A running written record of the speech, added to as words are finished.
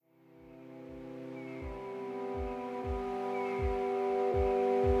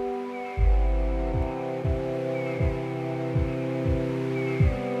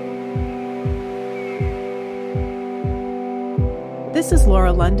This is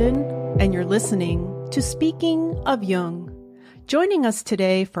Laura London, and you're listening to Speaking of Jung. Joining us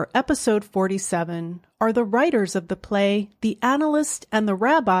today for episode 47 are the writers of the play The Analyst and the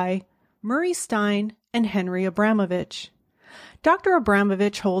Rabbi, Murray Stein and Henry Abramovich. Dr.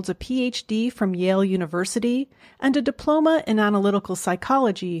 Abramovich holds a PhD from Yale University and a diploma in analytical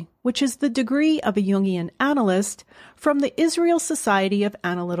psychology, which is the degree of a Jungian analyst from the Israel Society of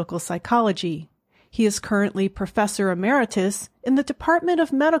Analytical Psychology. He is currently Professor Emeritus in the Department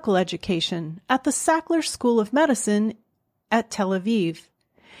of Medical Education at the Sackler School of Medicine at Tel Aviv.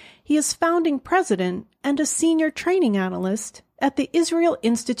 He is founding president and a senior training analyst at the Israel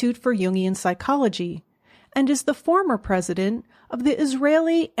Institute for Jungian Psychology, and is the former president of the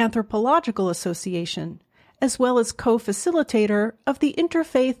Israeli Anthropological Association, as well as co-facilitator of the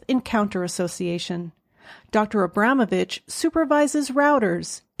Interfaith Encounter Association. Dr. Abramovich supervises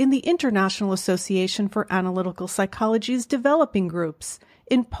routers in the International Association for Analytical Psychology's developing groups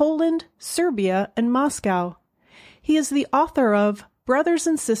in Poland, Serbia, and Moscow. He is the author of Brothers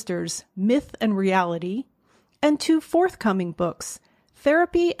and Sisters, Myth and Reality, and two forthcoming books,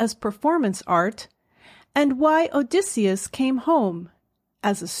 Therapy as Performance Art, and Why Odysseus Came Home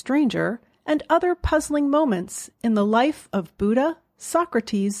as a Stranger, and Other Puzzling Moments in the Life of Buddha,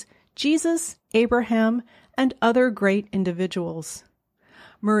 Socrates, Jesus, Abraham, and Other Great Individuals.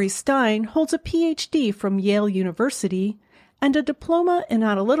 Murray Stein holds a PhD from Yale University and a diploma in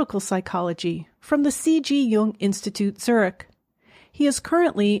analytical psychology from the C.G. Jung Institute, Zurich. He is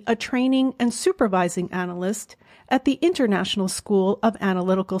currently a training and supervising analyst at the International School of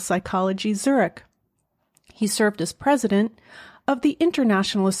Analytical Psychology, Zurich. He served as president of the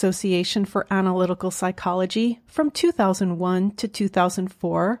International Association for Analytical Psychology from 2001 to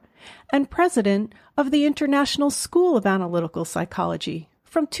 2004 and president of the International School of Analytical Psychology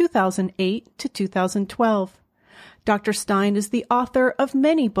from 2008 to 2012. Dr. Stein is the author of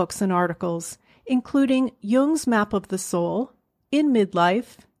many books and articles, including Jung's Map of the Soul, In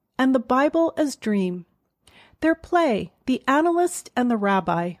Midlife, and The Bible as Dream. Their play, The Analyst and the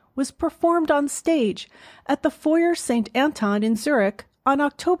Rabbi, was performed on stage at the Foyer St. Anton in Zurich on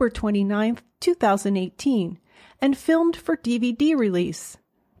October 29, 2018, and filmed for DVD release.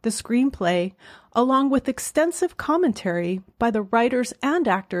 The screenplay, along with extensive commentary by the writers and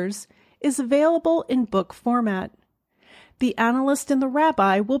actors, is available in book format. The Analyst and the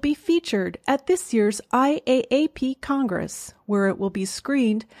Rabbi will be featured at this year's IAAP Congress, where it will be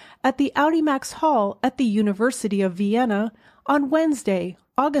screened at the Audimax Hall at the University of Vienna on Wednesday,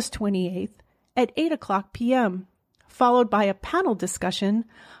 August 28th at 8:00 p.m., followed by a panel discussion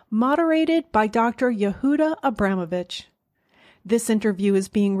moderated by Dr. Yehuda Abramovich. This interview is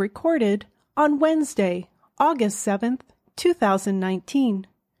being recorded on Wednesday, August 7th, 2019,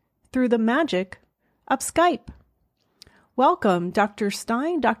 through the magic of Skype. Welcome, Dr.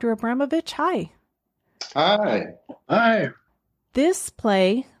 Stein, Dr. Abramovich. Hi. Hi. Hi. This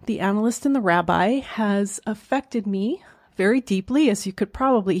play, The Analyst and the Rabbi, has affected me very deeply, as you could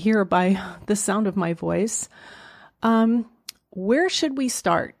probably hear by the sound of my voice. Where should we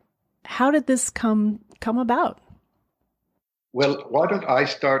start? How did this come about? Well, why don't I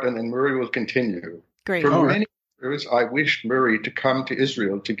start and then Murray will continue. Great. For many years, I wished Murray to come to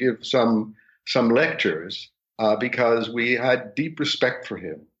Israel to give some lectures because we had deep respect for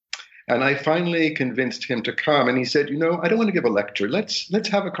him. And I finally convinced him to come. And he said, I don't want to give a lecture. Let's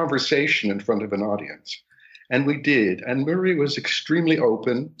have a conversation in front of an audience. And we did. And Murray was extremely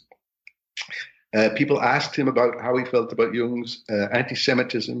open. People asked him about how he felt about Jung's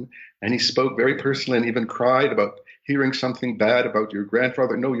anti-Semitism. And he spoke very personally and even cried about hearing something bad about your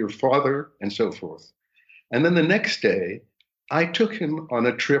grandfather, no, your father, and so forth. And then the next day, I took him on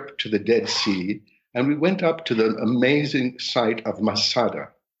a trip to the Dead Sea, and we went up to the amazing site of Masada.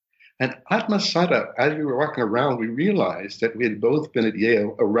 And at Masada, as we were walking around, we realized that we had both been at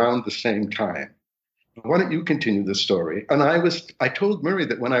Yale around the same time. Why don't you continue the story? And I told Murray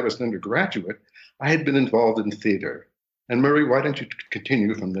that when I was an undergraduate, I had been involved in theater. And Murray, why don't you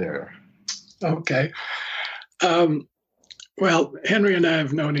continue from there? Okay. Well, Henry and I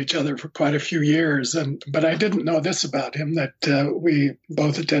have known each other for quite a few years, but I didn't know this about him, that we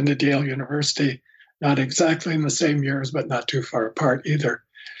both attended Yale University, not exactly in the same years, but not too far apart either.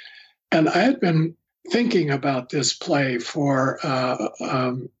 And I had been thinking about this play for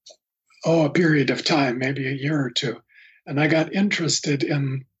a period of time, maybe a year or two. And I got interested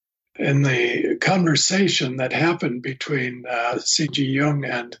in the conversation that happened between C.G. Jung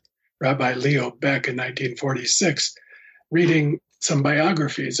and Rabbi Leo Baeck in 1946, reading some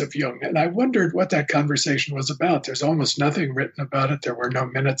biographies of Jung. And I wondered what that conversation was about. There's almost nothing written about it. There were no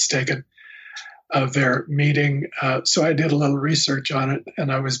minutes taken. of their meeting. So I did a little research on it,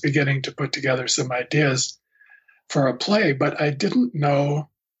 and I was beginning to put together some ideas for a play, but I didn't know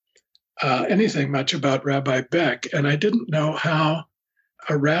anything much about Rabbi Beck, and I didn't know how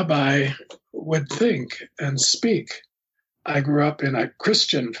a rabbi would think and speak. I grew up in a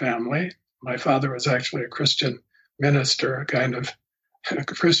Christian family. My father was actually a Christian minister, a kind of a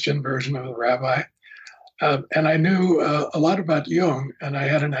Christian version of a rabbi. And I knew a lot about Jung, and I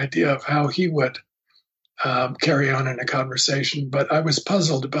had an idea of how he would carry on in a conversation, but I was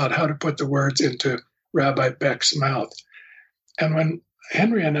puzzled about how to put the words into Rabbi Beck's mouth. And when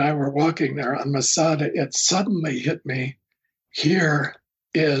Henry and I were walking there on Masada, it suddenly hit me, here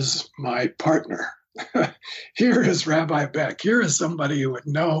is my partner. Here is Rabbi Beck. Here is somebody who would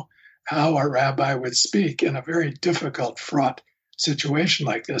know how a rabbi would speak in a very difficult, fraught situation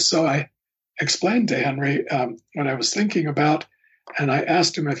like this. So I explained to Henry what I was thinking about, and I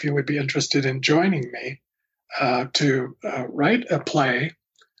asked him if he would be interested in joining me to write a play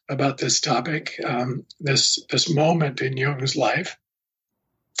about this topic, this moment in Jung's life.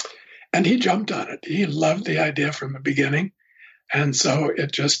 And he jumped on it. He loved the idea from the beginning. And so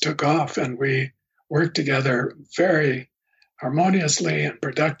it just took off, and we worked together very harmoniously and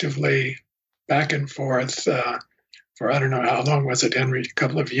productively, back and forth for, I don't know, how long was it, Henry? A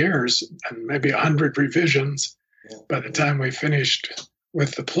couple of years and maybe 100 revisions by the time we finished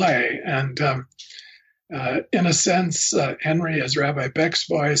with the play. And in a sense, Henry is Rabbi Beck's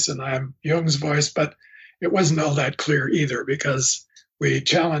voice and I'm Jung's voice, but it wasn't all that clear either, because we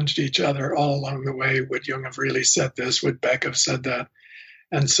challenged each other all along the way. Would Jung have really said this? Would Beck have said that?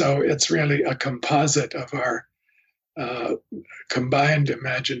 And so it's really a composite of our combined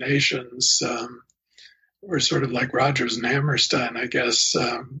imaginations. We're sort of like Rodgers and Hammerstein, I guess,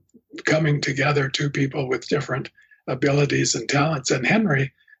 coming together, two people with different abilities and talents. And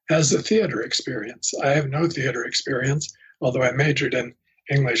Henry has a theater experience. I have no theater experience, although I majored in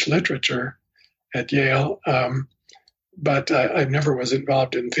English literature at Yale. But I never was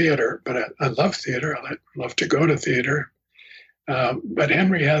involved in theater, but I love theater. I love to go to theater. But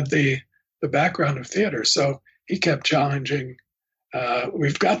Henry had the background of theater, so he kept challenging.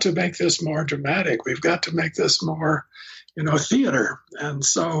 We've got to make this more dramatic. We've got to make this more, theater. And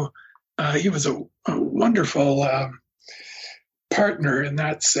so he was a wonderful partner in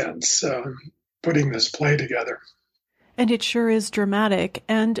that sense, putting this play together. And it sure is dramatic.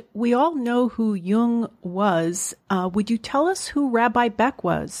 And we all know who Jung was. Would you tell us who Rabbi Beck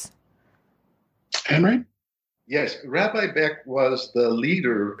was? Henry? Yes, Rabbi Beck was the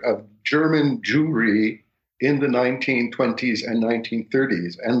leader of German Jewry in the 1920s and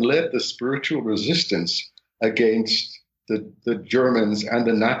 1930s and led the spiritual resistance against the Germans and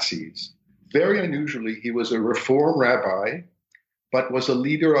the Nazis. Very unusually, he was a Reform rabbi, but was a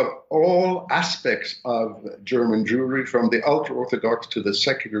leader of all aspects of German Jewry, from the ultra-Orthodox to the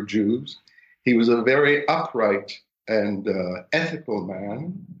secular Jews. He was a very upright and ethical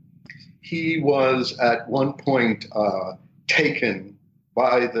man. He was at one point taken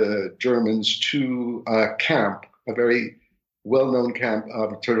by the Germans to a camp, a very well-known camp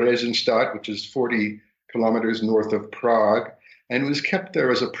of Theresienstadt, which is 40 kilometers north of Prague, and was kept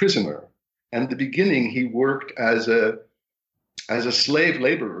there as a prisoner. And in the beginning, he worked as a slave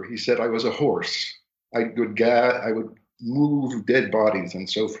laborer. He said, I was a horse. I would move dead bodies and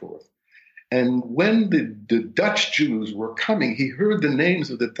so forth. And when the Dutch Jews were coming, he heard the names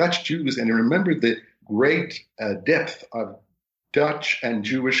of the Dutch Jews and he remembered the great depth of Dutch and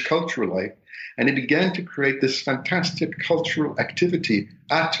Jewish cultural life. And he began to create this fantastic cultural activity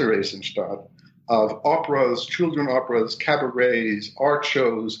at Theresienstadt of operas, children operas, cabarets, art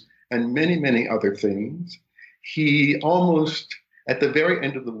shows, and many, many other things. He almost, at the very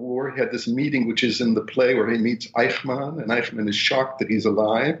end of the war, he had this meeting, which is in the play, where he meets Eichmann, and Eichmann is shocked that he's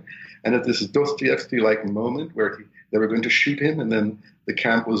alive. And at this Dostoevsky-like moment where they were going to shoot him, and then the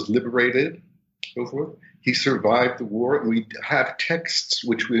camp was liberated, so forth. He survived the war, and we have texts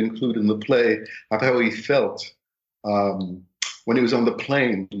which we include in the play of how he felt when he was on the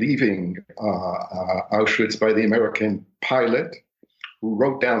plane leaving Auschwitz by the American pilot, who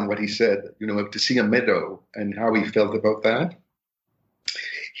wrote down what he said, to see a meadow, and how he felt about that.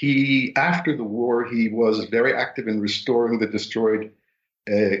 After the war, he was very active in restoring the destroyed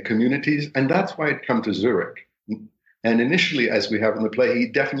communities, and that's why he'd come to Zurich. And initially, as we have in the play, he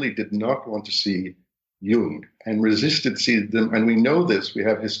definitely did not want to see Jung and resisted seeing them. And we know this. We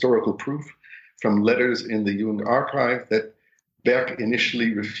have historical proof from letters in the Jung archive that Beck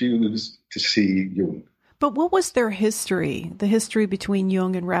initially refused to see Jung. But what was their history, the history between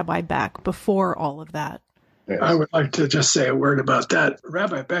Jung and Rabbi Beck before all of that? Yes. I would like to just say a word about that.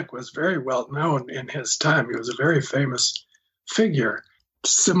 Rabbi Beck was very well known in his time. He was a very famous figure,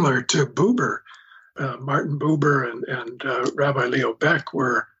 similar to Buber. Martin Buber and Rabbi Leo Beck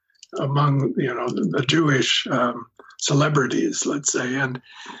were among the Jewish celebrities, let's say, and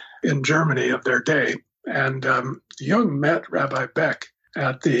in Germany of their day. And Jung met Rabbi Beck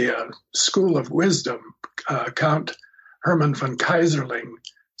at the School of Wisdom. Count Hermann von Keyserling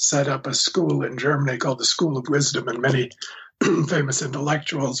set up a school in Germany called the School of Wisdom, and many famous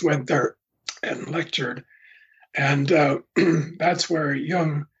intellectuals went there and lectured. And that's where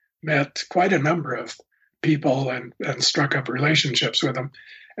Jung met quite a number of people and struck up relationships with them.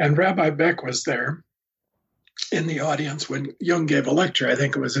 And Rabbi Beck was there in the audience when Jung gave a lecture. I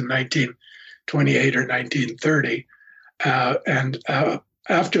think it was in 1928 or 1930.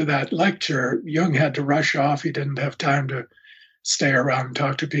 After that lecture, Jung had to rush off. He didn't have time to stay around and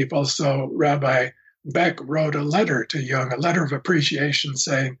talk to people. So Rabbi Beck wrote a letter to Jung, a letter of appreciation,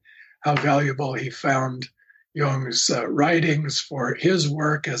 saying how valuable he found Jung's writings for his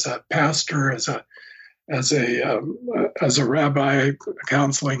work as a pastor, as a rabbi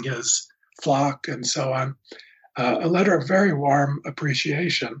counseling his flock, and so on. A letter of very warm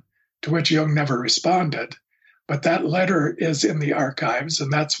appreciation, to which Jung never responded. But that letter is in the archives,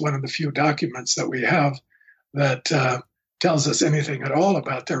 and that's one of the few documents that we have that tells us anything at all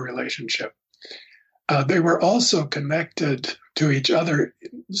about their relationship. They were also connected to each other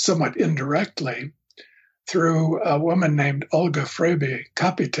somewhat indirectly through a woman named Olga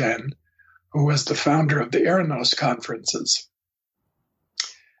Frebe-Kapitein, who was the founder of the Eranos conferences.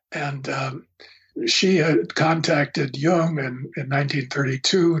 And she had contacted Jung in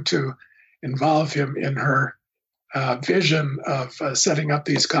 1932 to involve him in her vision of setting up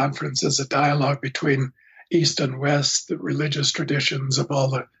these conferences, a dialogue between East and West, the religious traditions of all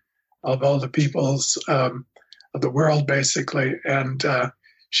the peoples of the world, basically. And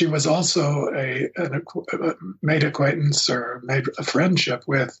she was also made acquaintance or made a friendship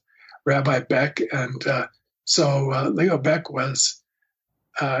with Rabbi Beck. And so Leo Beck was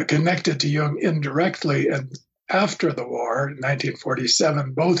connected to Jung indirectly. And after the war, in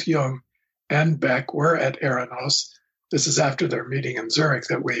 1947, both Jung and Beck were at Eranos. This is after their meeting in Zurich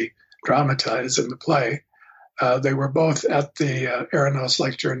that we dramatize in the play. They were both at the Eranos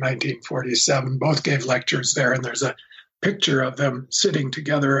lecture in 1947. Both gave lectures there, and there's a picture of them sitting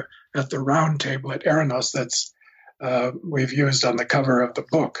together at the round table at Eranos that's we've used on the cover of the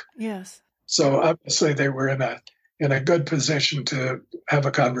book. Yes. So obviously they were in a good position to have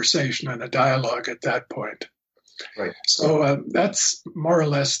a conversation and a dialogue at that point. Right. So that's more or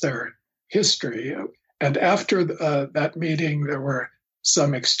less their history. And after that meeting, there were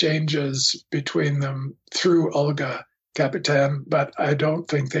some exchanges between them through Olga Kapitein, but I don't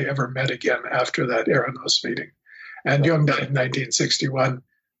think they ever met again after that Eranos meeting. And Jung died in 1961.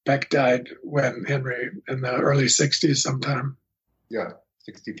 Beck died when Henry, in the early 60s sometime. Yeah,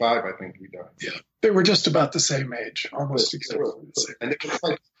 65, I think he died. Yeah, they were just about the same age, almost exactly the same. And it was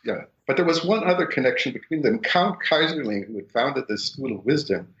like, yeah. But there was one other connection between them. Count Keyserling, who had founded the School of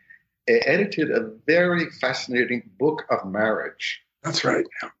Wisdom, edited a very fascinating book of marriage. That's right,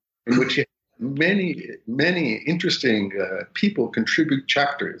 yeah. In which many interesting people contribute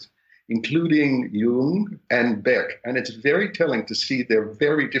chapters, including Jung and Beck. And it's very telling to see their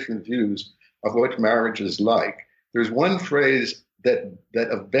very different views of what marriage is like. There's one phrase that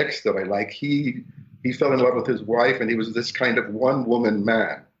of Beck's that I like. He fell in love with his wife, and he was this kind of one-woman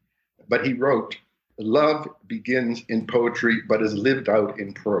man. But he wrote, "Love begins in poetry, but is lived out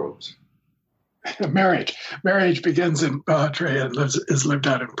in prose." Marriage begins in poetry and is lived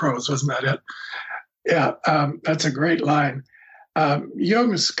out in prose. Wasn't that it? Yeah, that's a great line.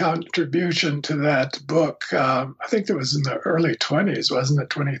 Jung's contribution to that book, I think it was in the early 20s, wasn't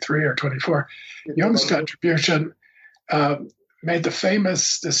it, 23 or 24? Jung's contribution made the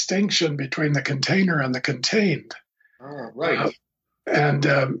famous distinction between the container and the contained. Oh, right. And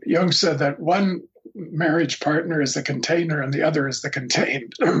Jung said that one marriage partner is the container and the other is the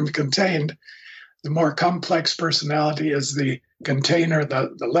contained. Contained, the more complex personality is the container,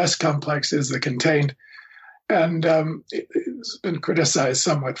 the less complex is the contained. And it's been criticized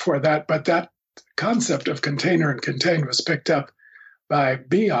somewhat for that, but that concept of container and contained was picked up by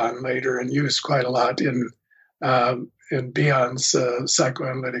Bion later and used quite a lot in Bion's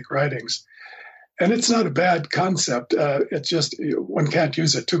psychoanalytic writings. And it's not a bad concept. It's just one can't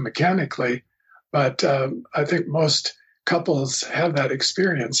use it too mechanically, but I think most couples have that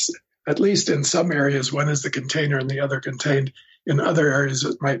experience. At least in some areas, one is the container and the other contained. In other areas,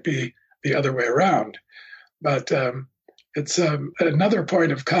 it might be the other way around. But it's another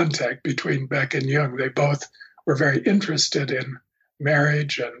point of contact between Beck and Jung. They both were very interested in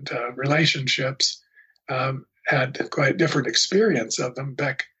marriage and relationships, had quite different experience of them.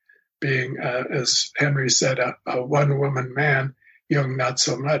 Beck being, as Henry said, a one-woman man, Jung not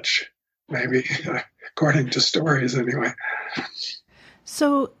so much, maybe, according to stories anyway.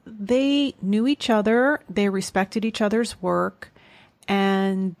 So they knew each other, they respected each other's work,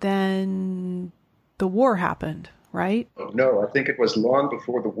 and then the war happened, right? No, I think it was long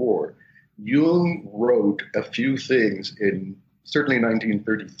before the war. Jung wrote a few things in certainly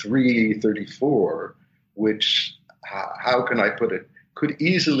 1933, 34, which, how can I put it, could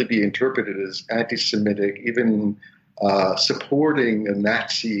easily be interpreted as anti-Semitic, even supporting a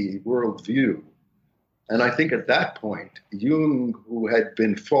Nazi worldview. And I think at that point, Jung, who had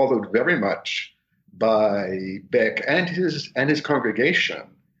been followed very much by Beck and his congregation,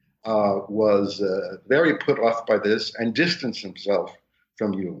 was very put off by this and distanced himself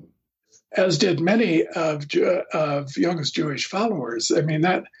from Jung. As did many of Jung's Jewish followers. I mean,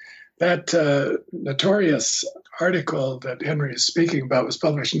 that notorious article that Henry is speaking about was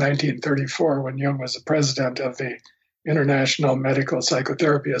published in 1934 when Jung was the president of the International Medical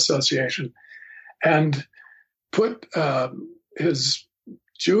Psychotherapy Association, and put his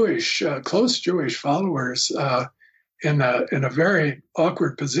close Jewish followers in a very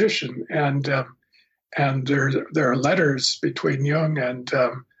awkward position. And there are letters between Jung and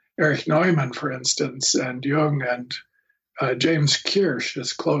Erich Neumann, for instance, and Jung and James Kirsch,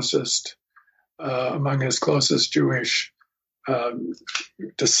 his closest, among his closest Jewish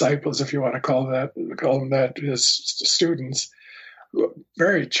disciples, if you want to call them that, his students.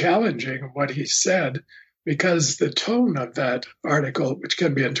 Very challenging what he said, because the tone of that article, which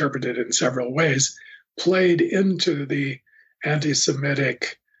can be interpreted in several ways, played into the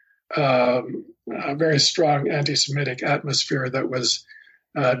anti-Semitic, very strong anti-Semitic atmosphere that was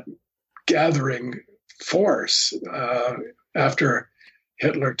gathering force after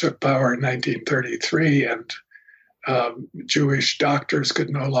Hitler took power in 1933, and Jewish doctors could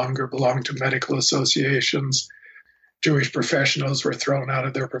no longer belong to medical associations. Jewish professionals were thrown out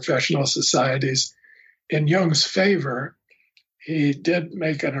of their professional societies. In Jung's favor, he did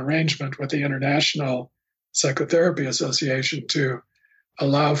make an arrangement with the International Psychotherapy Association to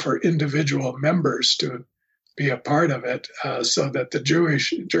allow for individual members to be a part of it, so that the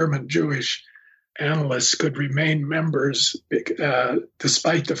German Jewish analysts could remain members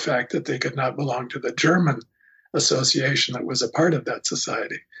despite the fact that they could not belong to the German association that was a part of that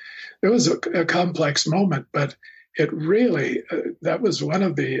society. It was a complex moment, but it really, that was one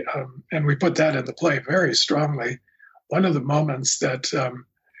of the, and we put that in the play very strongly, one of the moments that,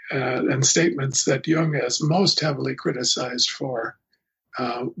 and statements that Jung is most heavily criticized for,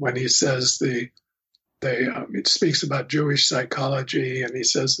 when he says it speaks about Jewish psychology, and he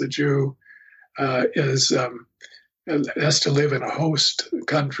says the Jew has to live in a host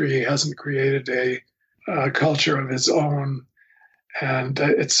country, hasn't created a culture of his own. And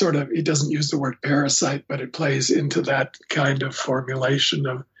it's sort of, he doesn't use the word parasite, but it plays into that kind of formulation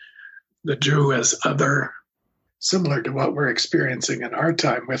of the Jew as other, similar to what we're experiencing in our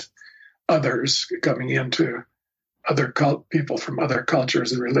time with others coming into people from other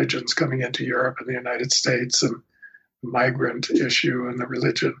cultures and religions coming into Europe and the United States, and the migrant issue and the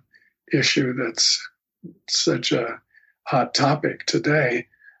religion issue that's such a hot topic today.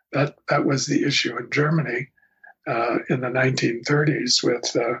 That was the issue in Germany in the 1930s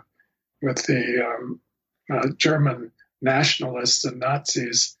with the German nationalists and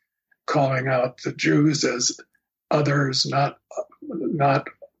Nazis calling out the Jews as others, not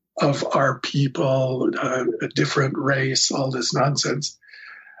of our people, a different race, all this nonsense,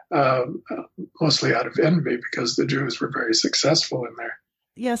 mostly out of envy because the Jews were very successful in there.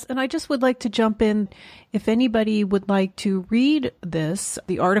 Yes, and I just would like to jump in. If anybody would like to read this,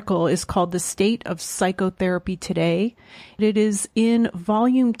 the article is called The State of Psychotherapy Today. It is in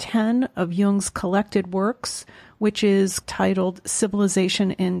volume 10 of Jung's collected works, which is titled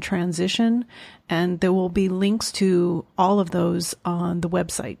Civilization in Transition, and there will be links to all of those on the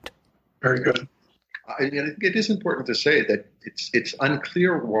website. Very good. It is important to say that it's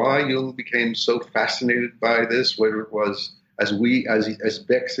unclear why Jung became so fascinated by this, whether it was, as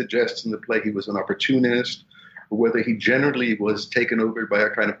Beck suggests in the play, he was an opportunist, or whether he generally was taken over by a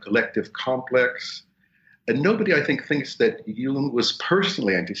kind of collective complex. And nobody, I think, thinks that Jung was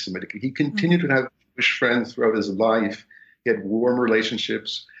personally anti-Semitic. He continued to have Jewish friends throughout his life. He had warm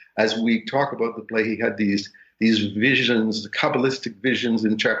relationships. As we talk about the play, he had these these visions, the Kabbalistic visions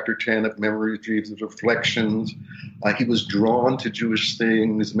in chapter 10 of Memories, Dreams, and Reflections. He was drawn to Jewish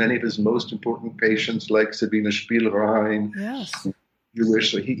things. Many of his most important patients, like Sabina Spielrein, yes,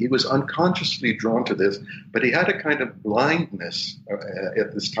 Jewish. So he was unconsciously drawn to this, but he had a kind of blindness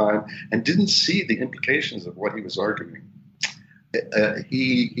at this time and didn't see the implications of what he was arguing.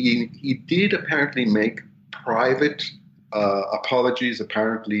 He did apparently make private apologies,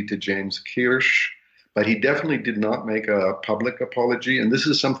 apparently, to James Kirsch, but he definitely did not make a public apology. And this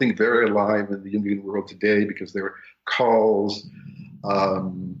is something very alive in the Jungian world today, because there are calls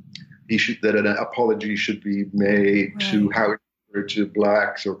that an apology should be made to Howard, or to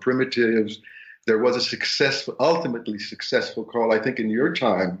blacks or primitives. There was a ultimately successful call, I think, in your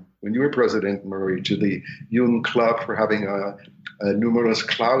time when you were president, Murray, to the Jung Club for having a numerous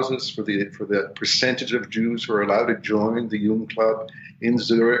clauses for the percentage of Jews who are allowed to join the Jung Club in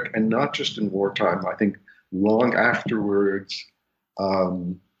Zurich, and not just in wartime. I think long afterwards.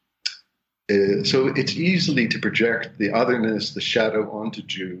 So it's easily to project the otherness, the shadow, onto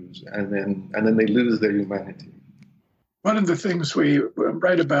Jews, and then they lose their humanity. One of the things we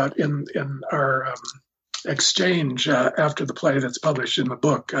write about in our exchange after the play that's published in the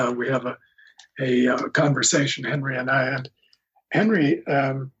book, we have a conversation, Henry and I. And Henry,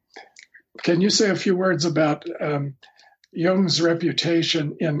 can you say a few words about Jung's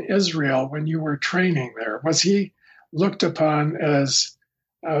reputation in Israel when you were training there? Was he looked upon as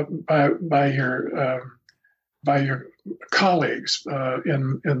by your colleagues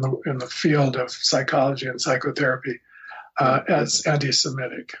in the field of psychology and psychotherapy as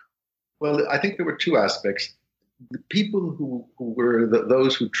anti-Semitic? Well, I think there were two aspects. The people who were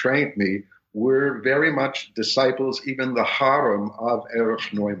those who trained me were very much disciples, even the harem of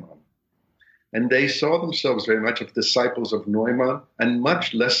Erich Neumann. And they saw themselves very much as disciples of Neumann, and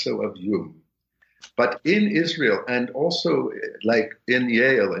much less so of Jung. But in Israel, and also like in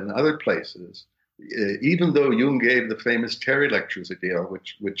Yale and other places, even though Jung gave the famous Terry lectures at Yale,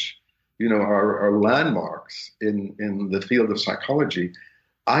 which are landmarks in the field of psychology,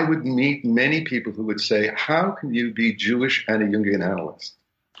 I would meet many people who would say, how can you be Jewish and a Jungian analyst?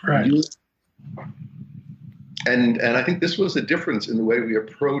 Right. And I think this was a difference in the way we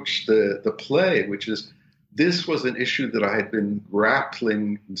approached the play, which is this was an issue that I had been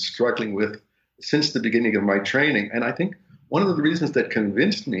grappling and struggling with since the beginning of my training. And I think one of the reasons that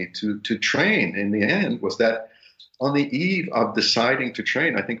convinced me to train in the end was that on the eve of deciding to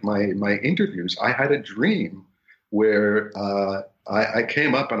train, I think my interviews, I had a dream where I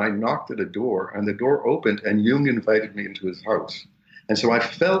came up and I knocked at a door, and the door opened and Jung invited me into his house. And so I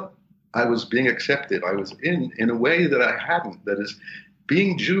felt I was being accepted. I was in a way that I hadn't. That is,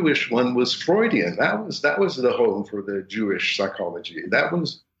 being Jewish, one was Freudian. That was the home for the Jewish psychology. That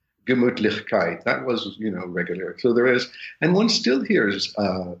was Gemütlichkeit. That was, regular. So there is, and one still hears,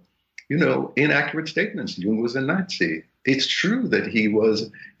 inaccurate statements. Jung was a Nazi. It's true that he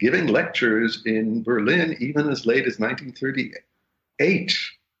was giving lectures in Berlin even as late as 1938.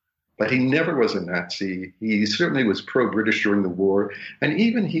 But he never was a Nazi. He certainly was pro-British during the war, and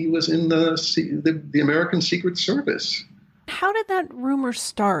even he was in the American Secret Service. How did that rumor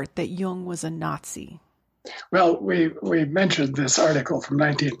start that Jung was a Nazi? Well, we mentioned this article from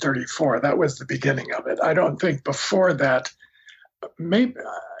 1934. That was the beginning of it. I don't think before that, maybe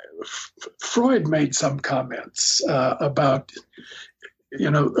Freud made some comments about,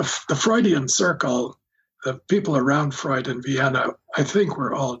 the Freudian circle. The people around Freud in Vienna, I think,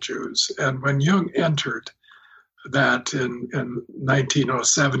 were all Jews. And when Jung entered that in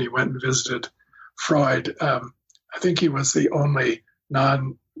 1907, he went and visited Freud. I think he was the only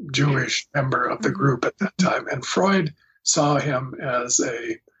non-Jewish member of the group at that time. And Freud saw him as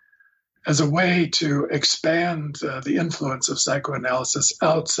a way to expand the influence of psychoanalysis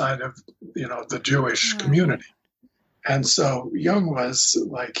outside of, the Jewish community. And so Jung was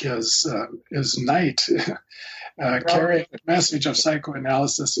like his knight, carrying the message of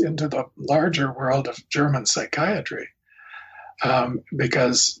psychoanalysis into the larger world of German psychiatry,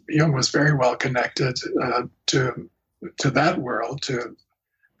 because Jung was very well connected to that world, to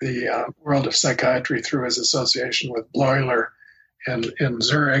the world of psychiatry through his association with Bleuler in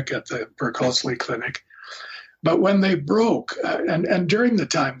Zurich at the Berkowitz Clinic. But when they broke, and during the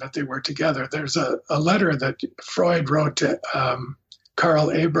time that they were together, there's a letter that Freud wrote to Karl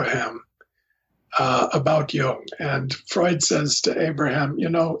Abraham about Jung. And Freud says to Abraham,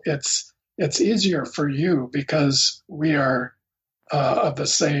 it's easier for you because we are of the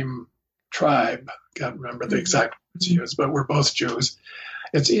same tribe. Can't remember the exact words he used, but we're both Jews.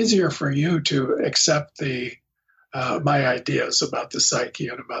 It's easier for you to accept the my ideas about the psyche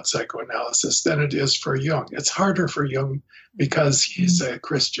and about psychoanalysis than it is for Jung. It's harder for Jung because he's a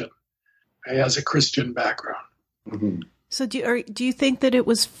Christian. He has a Christian background. Mm-hmm. So do you think that it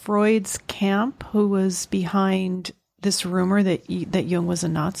was Freud's camp who was behind this rumor that Jung was a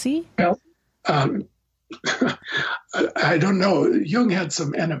Nazi? Well, I don't know. Jung had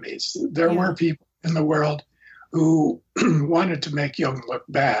some enemies. There were people in the world who wanted to make Jung look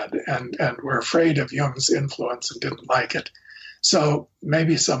bad and were afraid of Jung's influence and didn't like it. So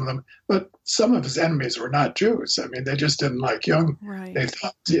maybe some of them, but some of his enemies were not Jews. I mean, they just didn't like Jung. Right. They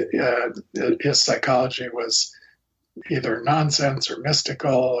thought his psychology was either nonsense or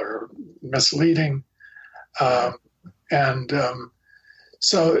mystical or misleading.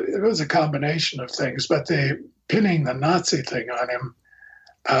 So it was a combination of things, but pinning the Nazi thing on him,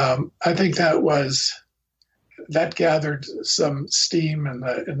 I think that gathered some steam in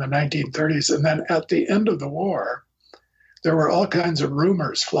the 1930s. And then at the end of the war, there were all kinds of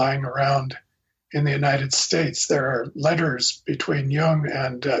rumors flying around in the United States. There are letters between Jung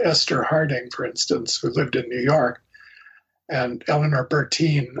and Esther Harding, for instance, who lived in New York, and Eleanor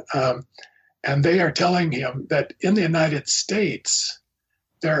Bertin. And they are telling him that in the United States,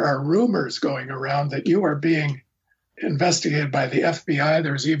 there are rumors going around that you are being investigated by the FBI.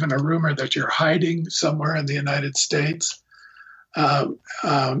 There's even a rumor that you're hiding somewhere in the United States. I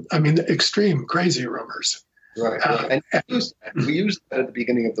mean, extreme, crazy rumors. Right. And we used that at the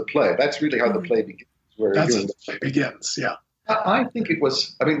beginning of the play. That's really how the play begins. That's how the play begins, yeah. I think it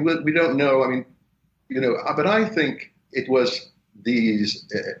was, I mean, we don't know, I mean, but I think it was these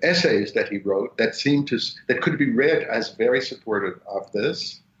essays that he wrote that could be read as very supportive of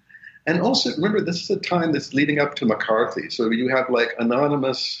this. And also, remember, this is a time that's leading up to McCarthy. So you have like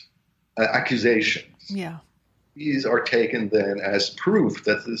anonymous accusations. Yeah. These are taken then as proof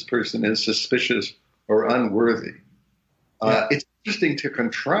that this person is suspicious or unworthy. It's interesting to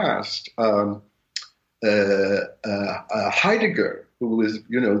contrast Heidegger, who was,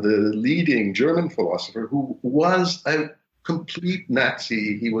 the leading German philosopher, who was a complete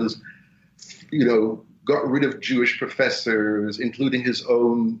Nazi. He was, got rid of Jewish professors, including his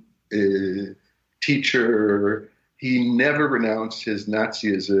own teacher. He never renounced his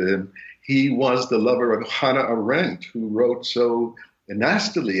Nazism. He was the lover of Hannah Arendt, who wrote so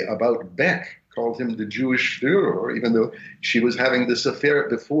nastily about Beck, called him the Jewish Führer, even though she was having this affair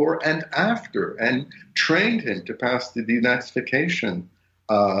before and after, and trained him to pass the denazification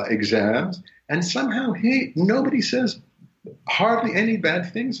exams. And somehow nobody says hardly any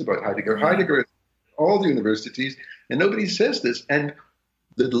bad things about Heidegger. Heidegger at all the universities, and nobody says this. And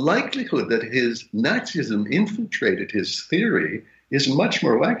the likelihood that his Nazism infiltrated his theory is much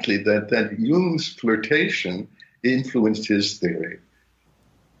more likely that Jung's flirtation influenced his theory.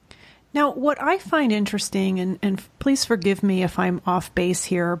 Now, what I find interesting, and please forgive me if I'm off base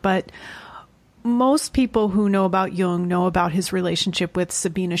here, but most people who know about Jung know about his relationship with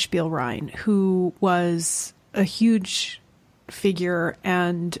Sabina Spielrein, who was a huge figure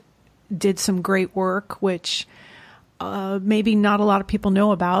and did some great work, which maybe not a lot of people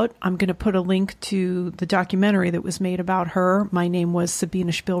know about. I'm going to put a link to the documentary that was made about her. My name was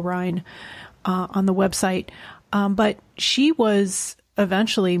Sabina Spielrein on the website. But she was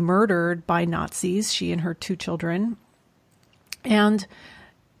eventually murdered by Nazis, she and her two children. And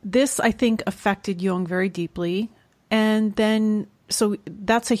this, I think, affected Jung very deeply. And then, so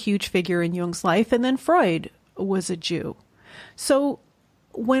that's a huge figure in Jung's life. And then Freud was a Jew. So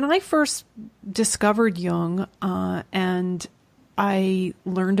when I first discovered Jung and I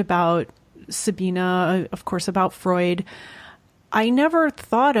learned about Sabina, of course, about Freud, I never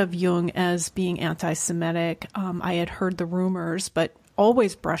thought of Jung as being anti-Semitic. I had heard the rumors, but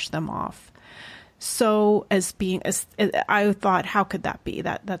always brushed them off. So I thought, how could that be?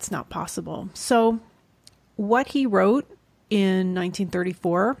 That's not possible. So what he wrote in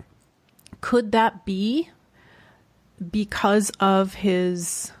 1934, could that be because of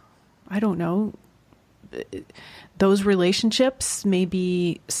his, I don't know, those relationships,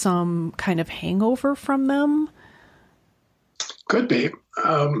 maybe some kind of hangover from them? Could be.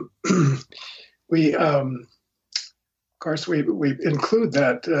 Of course, we include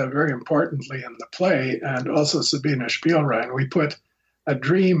that very importantly in the play, and also Sabina Spielrein. We put a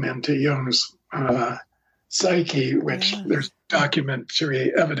dream into Jung's psyche, which there's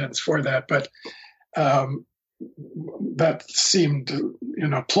documentary evidence for that, but that seemed,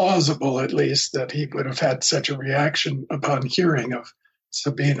 plausible at least, that he would have had such a reaction upon hearing of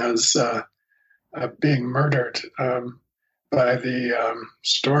Sabina's being murdered by the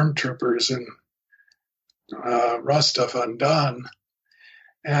stormtroopers in Rostov on Don.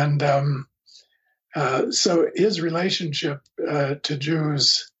 And So his relationship to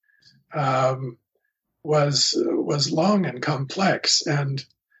Jews was long and complex. And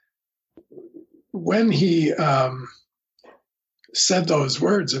when he said those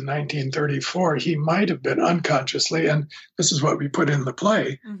words in 1934, he might have been unconsciously, and this is what we put in the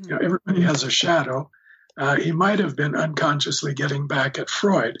play, everybody has a shadow. He might have been unconsciously getting back at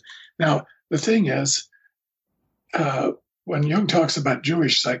Freud. Now, the thing is, when Jung talks about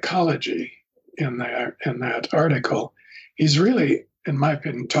Jewish psychology in that article, he's really, in my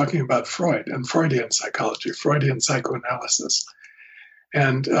opinion, talking about Freud and Freudian psychology, Freudian psychoanalysis.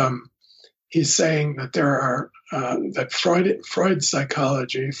 And he's saying that that Freud's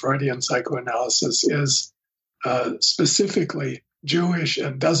psychology, Freudian psychoanalysis, is specifically Jewish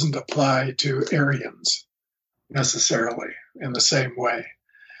and doesn't apply to Aryans necessarily in the same way.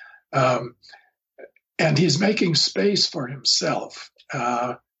 And he's making space for himself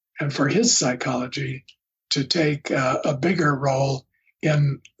and for his psychology to take a bigger role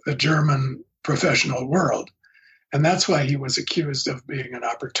in the German professional world. And that's why he was accused of being an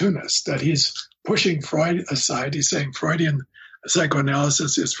opportunist, that he's pushing Freud aside. He's saying Freudian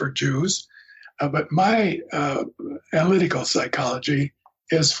psychoanalysis is for Jews, but my analytical psychology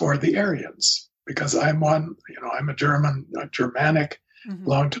is for the Aryans, because I'm a Germanic,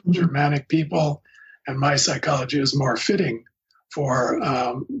 belong to the Germanic people, and my psychology is more fitting for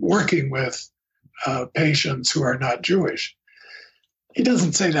working with patients who are not Jewish. He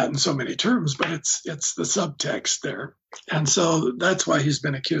doesn't say that in so many terms, but it's the subtext there. And so that's why he's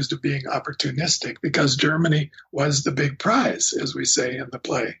been accused of being opportunistic, because Germany was the big prize, as we say in the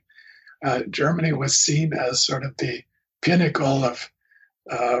play. Germany was seen as sort of the pinnacle of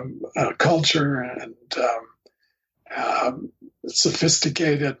culture and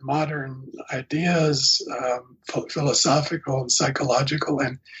sophisticated modern ideas, philosophical and psychological,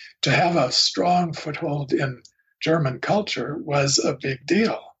 and to have a strong foothold in German culture was a big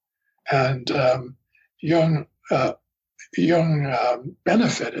deal. And Jung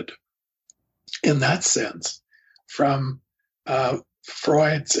benefited in that sense from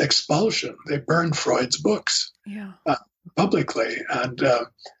Freud's expulsion. They burned Freud's books publicly, and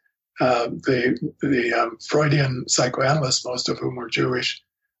the Freudian psychoanalysts, most of whom were Jewish,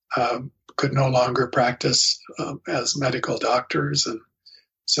 could no longer practice as medical doctors and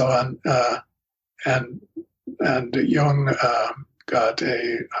so on. And Jung got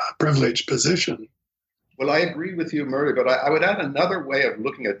a privileged position. Well, I agree with you, Murray, but I would add another way of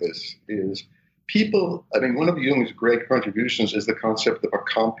looking at this is one of Jung's great contributions is the concept of a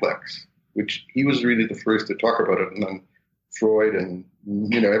complex, which he was really the first to talk about it, and then Freud and,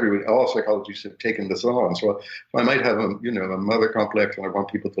 all psychologists have taken this on. So I might have a mother complex and I want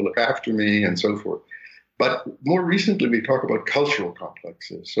people to look after me and so forth. But more recently, we talk about cultural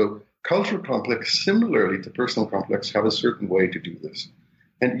complexes. So cultural complex, similarly to personal complex, have a certain way to do this.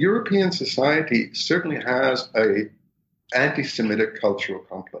 And European society certainly has a anti-Semitic cultural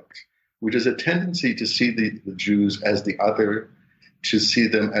complex, which is a tendency to see the Jews as the other, to see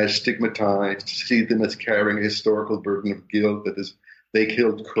them as stigmatized, to see them as carrying a historical burden of guilt, that is, they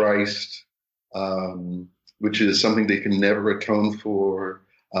killed Christ, which is something they can never atone for.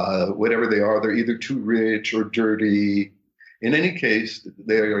 Whatever they are, they're either too rich or dirty. In any case,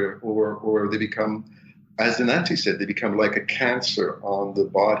 they are, or they become, as the Nazis said, they become like a cancer on the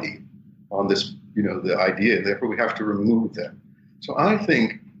body, on this, the idea. Therefore, we have to remove them. So I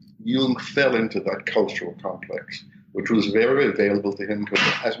think Jung fell into that cultural complex, which was very available to him, because,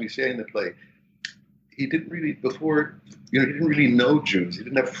 as we say in the play, he didn't really he didn't really know Jews. He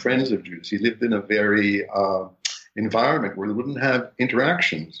didn't have friends of Jews. He lived in a very environment where he wouldn't have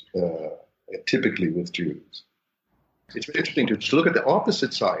interactions typically with Jews. It's very interesting to look at the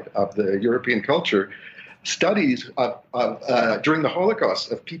opposite side of the European culture. Studies of during the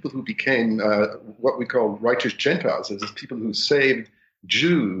Holocaust of people who became what we call righteous Gentiles, as people who saved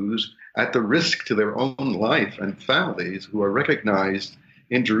Jews at the risk to their own life and families, who are recognized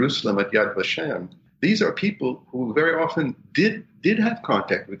in Jerusalem at Yad Vashem. These are people who very often did have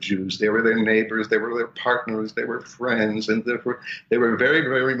contact with Jews. They were their neighbors, they were their partners, they were friends, and therefore they were very,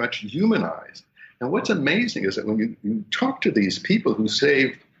 very much humanized. And what's amazing is that when you talk to these people who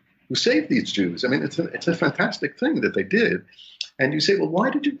saved these Jews, I mean, it's a fantastic thing that they did. And you say, well, why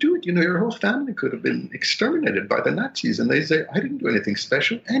did you do it? Your whole family could have been exterminated by the Nazis. And they say, I didn't do anything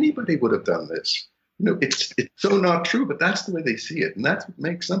special. Anybody would have done this. It's so not true, but that's the way they see it. And that's what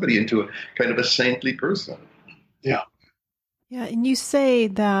makes somebody into a kind of a saintly person. Yeah. Yeah, and you say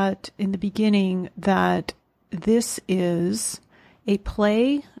that in the beginning that this is a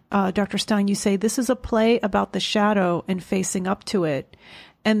play. Dr. Stein, you say this is a play about the shadow and facing up to it.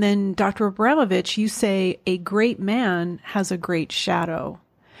 And then Dr. Abramovich, you say a great man has a great shadow.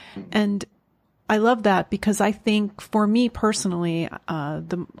 And I love that because I think for me personally,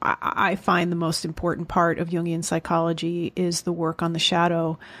 I find the most important part of Jungian psychology is the work on the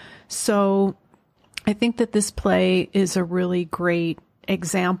shadow. So I think that this play is a really great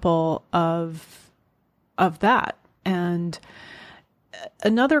example of that. And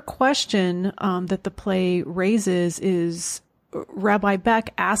another question that the play raises is, Rabbi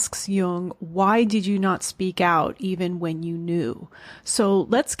Beck asks Jung, why did you not speak out even when you knew? So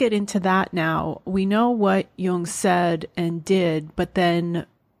let's get into that now. We know what Jung said and did, but then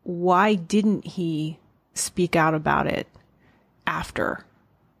why didn't he speak out about it after?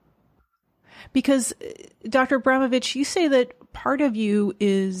 Because Dr. Abramovich, you say that part of you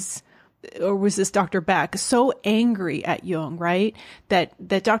is, or was this Dr. Beck, so angry at Jung, right? That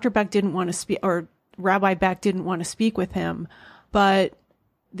Dr. Beck didn't want to speak, or Rabbi Beck didn't want to speak with him, but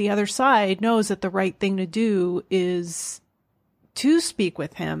the other side knows that the right thing to do is to speak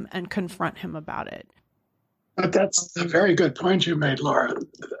with him and confront him about it. But that's a very good point you made, Laura.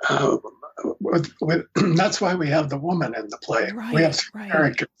 That's why we have the woman in the play. Right, we have three right.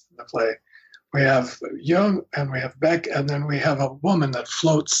 characters in the play. We have Jung and we have Beck, and then we have a woman that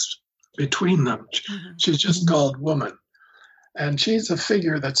floats between them. Mm-hmm. She's just called woman. And she's a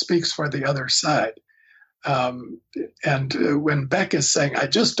figure that speaks for the other side. When Beck is saying, "I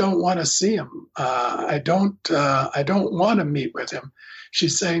just don't want to see him. I don't want to meet with him,"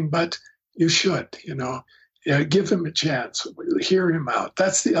 she's saying, "But you should. Give him a chance. Hear him out."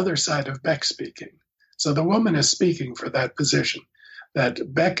 That's the other side of Beck speaking. So the woman is speaking for that position. That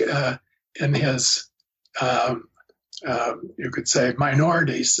Beck, in his, you could say,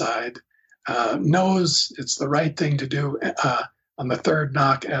 minority side, knows it's the right thing to do. On the third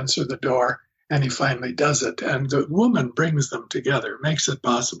knock, answer the door. And he finally does it. And the woman brings them together, makes it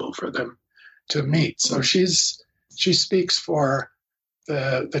possible for them to meet. So she speaks for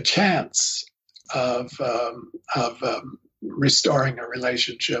the chance of restoring a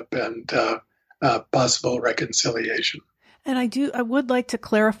relationship and possible reconciliation. And I would like to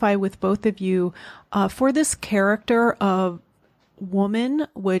clarify with both of you, for this character of woman,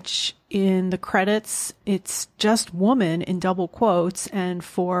 which in the credits, it's just woman in double quotes, and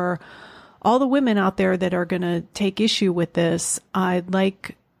for all the women out there that are going to take issue with this, I'd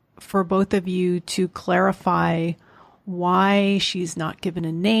like for both of you to clarify why she's not given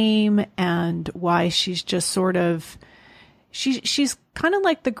a name and why she's just sort of, she's kind of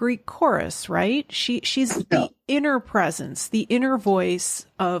like the Greek chorus, right? She's the inner presence, the inner voice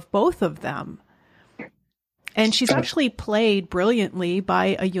of both of them. And she's actually played brilliantly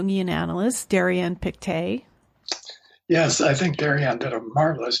by a Jungian analyst, Darian Pictet. Yes, I think Darian did a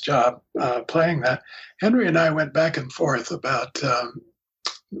marvelous job playing that. Henry and I went back and forth about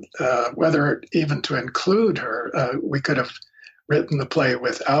whether even to include her. We could have written the play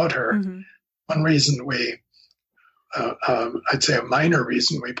without her. Mm-hmm. One reason I'd say a minor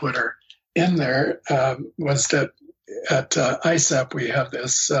reason we put her in there was that at ISAP we have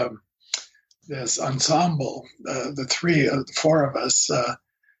this ensemble, the four of us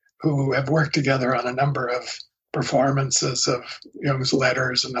who have worked together on a number of performances of Jung's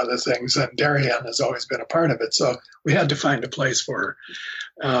letters and other things, and Darian has always been a part of it. So we had to find a place for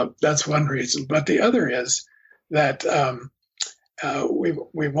her. That's one reason. But the other is that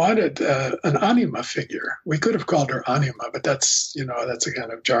we wanted an anima figure. We could have called her anima, but that's a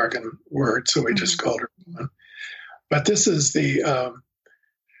kind of jargon word, so we just called her woman. But this is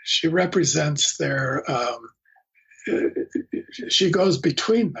she represents their. She goes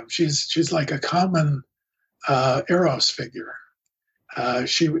between them. She's like a common Eros figure.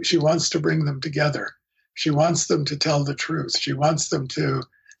 She wants to bring them together. She wants them to tell the truth. She wants them to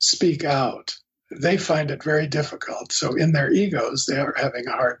speak out. They find it very difficult. So in their egos, they are having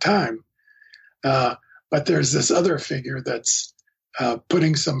a hard time. But there's this other figure that's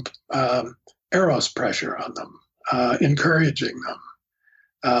putting some Eros pressure on them, encouraging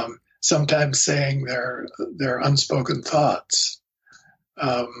them, sometimes saying their unspoken thoughts.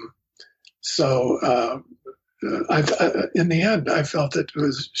 In the end, I felt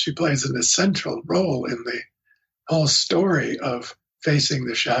she plays an essential role in the whole story of facing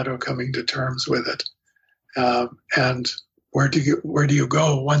the shadow, coming to terms with it, and where do you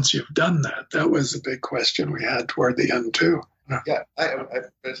go once you've done that? That was a big question we had toward the end too. Yeah, I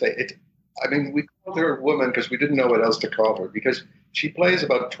say it. I mean, we called her a woman because we didn't know what else to call her, because she plays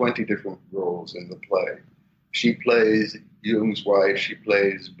about 20 different roles in the play. She plays Jung's wife. She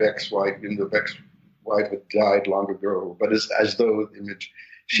plays Beck's wife, even though Beck's wife had died long ago, but as though the image.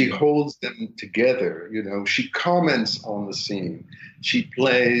 She holds them together. She comments on the scene. She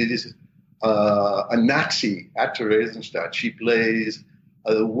plays a Nazi at Theresienstadt. She plays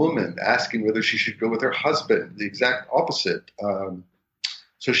a woman asking whether she should go with her husband, the exact opposite.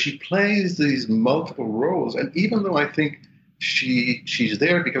 So she plays these multiple roles. And even though I think she's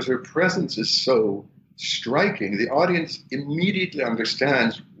there because her presence is so striking, the audience immediately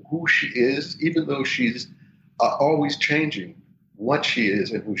understands who she is, even though she's always changing what she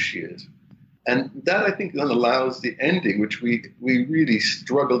is and who she is. And that, I think, then allows the ending, which we really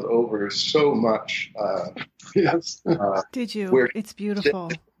struggled over so much. Yes. Did you? It's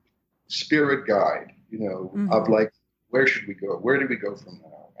beautiful. Spirit guide, of like, where should we go? Where do we go from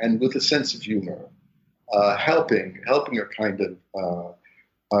now? And with a sense of humor, helping a kind of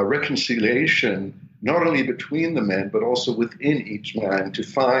reconciliation, not only between the men, but also within each man to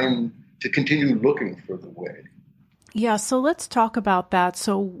continue looking for the way. Yeah, so let's talk about that.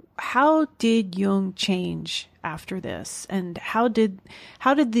 So how did Jung change after this? And how did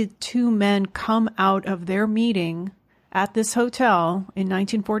the two men come out of their meeting at this hotel in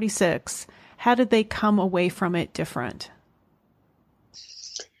 1946? How did they come away from it different?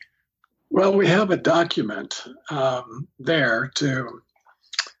 Well, we have a document there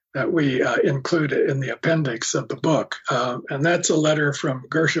that we include in the appendix of the book, and that's a letter from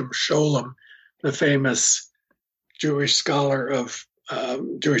Gershom Scholem, the famous Jewish scholar of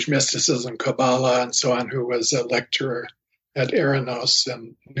Jewish mysticism, Kabbalah, and so on, who was a lecturer at Eranos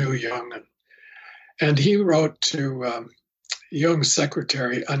and knew Jung. And he wrote to Jung's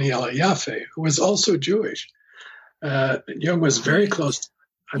secretary, Aniela Jaffe, who was also Jewish. Jung was very close to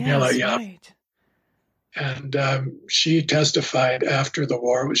Aniela Jaffe. Right. And she testified after the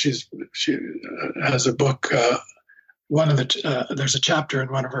war. She has a book. There's a chapter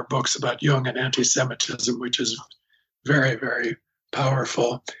in one of her books about Jung and anti-Semitism, which is very, very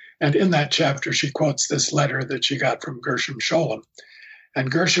powerful. And in that chapter, she quotes this letter that she got from Gershom Scholem.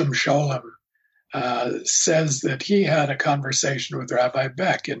 And Gershom Scholem says that he had a conversation with Rabbi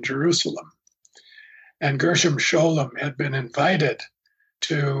Beck in Jerusalem. And Gershom Scholem had been invited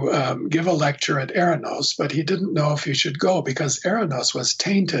to give a lecture at Eranos, but he didn't know if he should go because Eranos was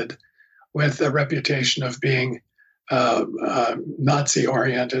tainted with a reputation of being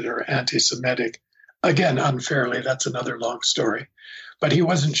Nazi-oriented or anti-Semitic. Again, unfairly, that's another long story. But he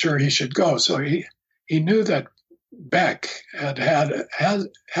wasn't sure he should go. So he knew that Beck had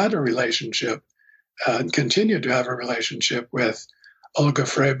a relationship and continued to have a relationship with Olga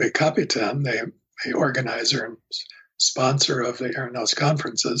Frey-Kapitan, the organizer and sponsor of the Eranos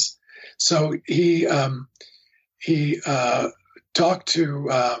conferences. So he talked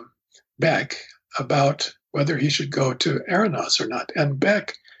to Beck about whether he should go to Eranos or not. And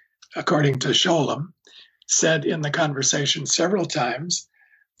Beck, according to Scholem, said in the conversation several times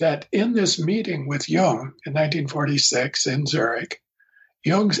that in this meeting with Jung in 1946 in Zurich,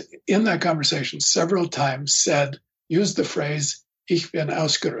 Jung, in that conversation several times used the phrase, "Ich bin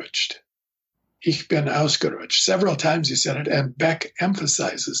ausgerutscht." Ich bin ausgerutscht. Several times he said it, and Beck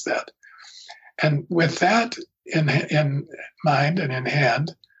emphasizes that. And with that in mind and in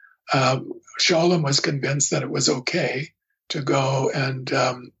hand, Scholem was convinced that it was okay to go and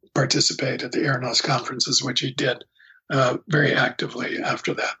participate at the Eranos conferences, which he did very actively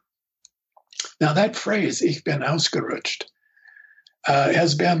after that. Now, that phrase, "Ich bin ausgerutscht,"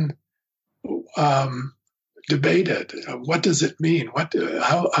 has been debated. What does it mean?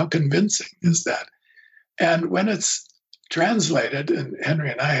 How convincing is that? And when it's translated, and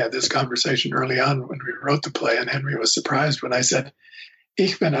Henry and I had this conversation early on when we wrote the play, and Henry was surprised when I said,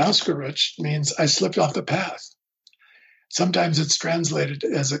 "Ich bin ausgerutscht" means I slipped off the path. Sometimes it's translated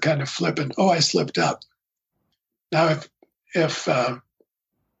as a kind of flippant, "Oh, I slipped up." Now, if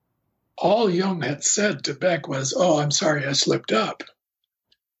all Jung had said to Beck was, "Oh, I'm sorry, I slipped up,"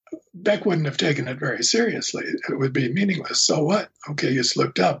 Beck wouldn't have taken it very seriously. It would be meaningless. So what? Okay, you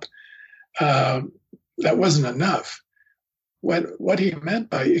slipped up. That wasn't enough. What he meant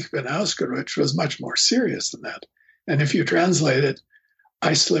by "Ich bin ausgerutscht" was much more serious than that. And if you translate it,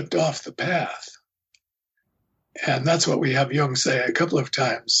 I slipped off the path. And that's what we have Jung say a couple of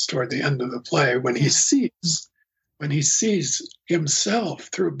times toward the end of the play when he sees himself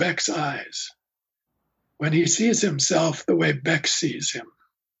through Beck's eyes, when he sees himself the way Beck sees him,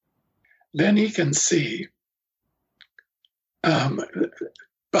 then he can see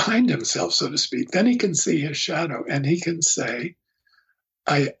behind himself, so to speak. Then he can see his shadow and he can say,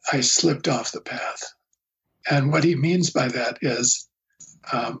 I slipped off the path. And what he means by that is,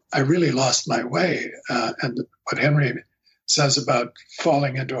 I really lost my way. And what Henry says about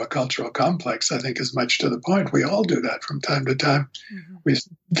falling into a cultural complex, I think, is much to the point. We all do that from time to time. Mm-hmm. We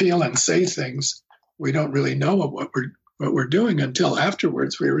feel and say things we don't really know what we're doing until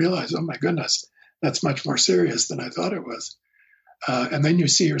afterwards we realize, oh my goodness, that's much more serious than I thought it was. And then you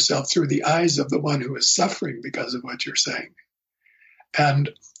see yourself through the eyes of the one who is suffering because of what you're saying. And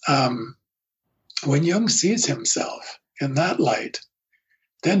when Jung sees himself in that light,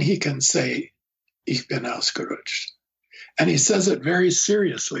 then he can say, "Ich bin ausgerutscht." And he says it very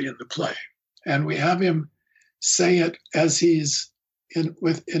seriously in the play. And we have him say it as he's in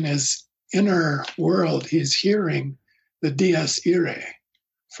his inner world. He's hearing the Dies Irae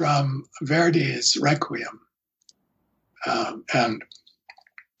from Verdi's Requiem. And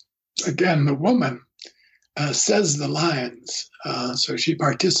again, the woman says the lines, so she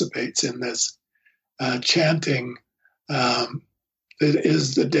participates in this chanting. It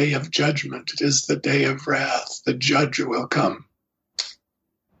is the day of judgment. It is the day of wrath. The judge will come.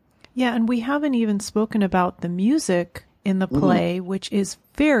 Yeah, and we haven't even spoken about the music in the play, which is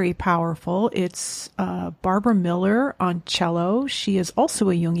very powerful. It's Barbara Miller on cello. She is also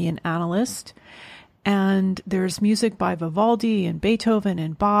a Jungian analyst. And there's music by Vivaldi and Beethoven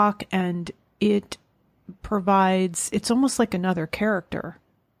and Bach, and it provides, it's almost like another character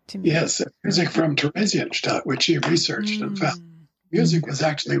to me. Yes, music from Theresienstadt, which he researched and found. Music was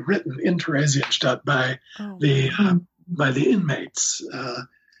actually written in Theresienstadt by the inmates.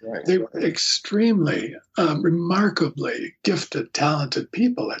 Right. They were extremely, remarkably gifted, talented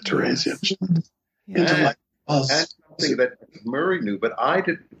people at Theresienstadt. Yes. And something that Murray knew, but I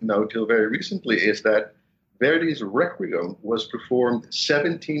didn't know till very recently, is that Verdi's Requiem was performed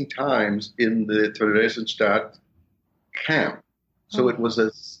 17 times in the Theresienstadt camp. So it was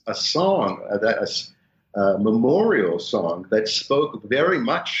a song, a memorial song that spoke very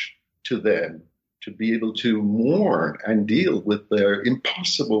much to them to be able to mourn and deal with their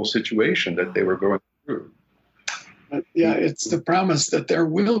impossible situation that they were going through. But yeah, it's the promise that there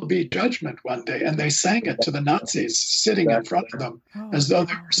will be judgment one day. And they sang it to the Nazis sitting in front of them as though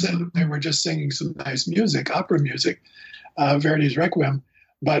they were just singing some nice music, opera music, Verdi's Requiem.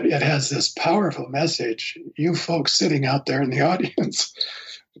 But it has this powerful message. You folks sitting out there in the audience,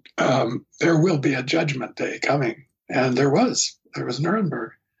 there will be a judgment day coming. And there was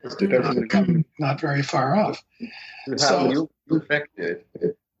Nuremberg, not very far off. So affected.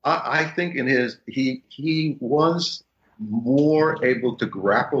 I think he was more able to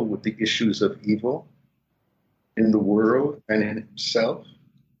grapple with the issues of evil in the world and in himself.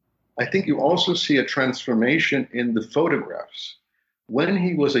 I think you also see a transformation in the photographs. When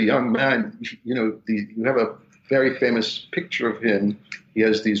he was a young man, you have a very famous picture of him. He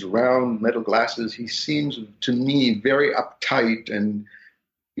has these round metal glasses. He seems to me very uptight and,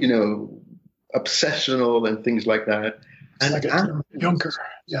 obsessional and things like that. And like a Junker,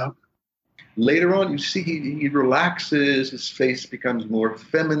 yeah. Later on, you see he relaxes. His face becomes more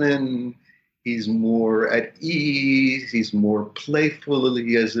feminine. He's more at ease. He's more playful.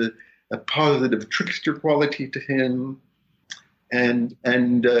 He has a positive trickster quality to him. And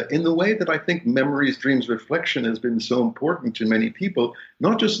in the way that I think Memories, Dreams, Reflection has been so important to many people,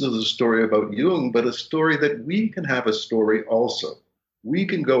 not just as a story about Jung, but a story that we can have a story also. We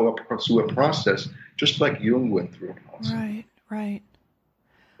can go up through a process just like Jung went through a process. Right.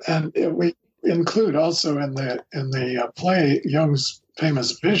 And we include also in the play Jung's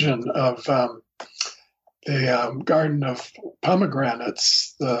famous vision of the garden of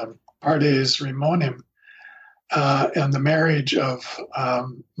pomegranates, the Pardes Rimonim, and the marriage of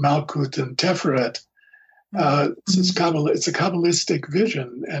Malkut and Teferet. It's a Kabbalistic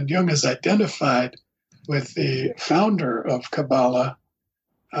vision, and Jung is identified with the founder of Kabbalah.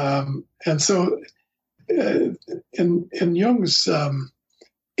 And so in Jung's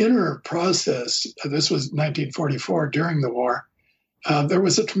inner process, this was 1944 during the war, there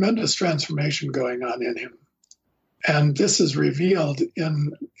was a tremendous transformation going on in him. And this is revealed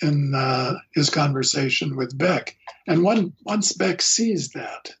in his conversation with Beck. And once Beck sees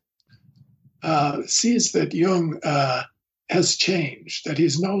that Jung has changed, that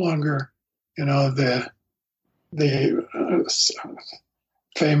he's no longer, the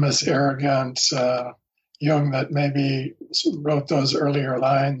famous, arrogant Jung that maybe wrote those earlier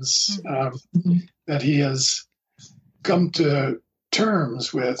lines, that he has come to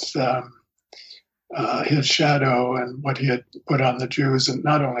terms with his shadow and what he had put on the Jews. And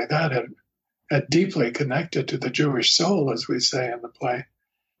not only that, had deeply connected to the Jewish soul, as we say in the play.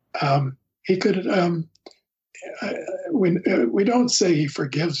 He could, we don't say he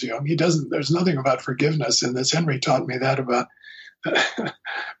forgives Jung. He doesn't, there's nothing about forgiveness in this. Henry taught me that about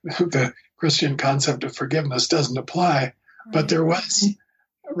the Christian concept of forgiveness doesn't apply. But there was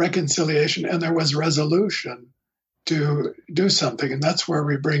reconciliation and there was resolution to do something. And that's where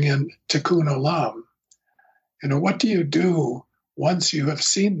we bring in tikkun olam. What do you do once you have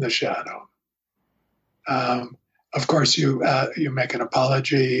seen the shadow? Of course, you make an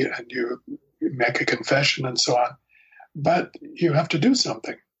apology and you make a confession and so on, but you have to do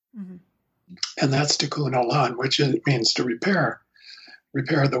something. Mm-hmm. And that's tikkun olam, which means to repair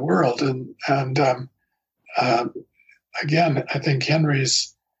the world. And again, I think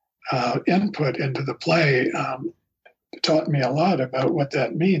Henry's input into the play taught me a lot about what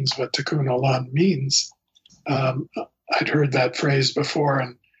that means, what tikkun olam means. I'd heard that phrase before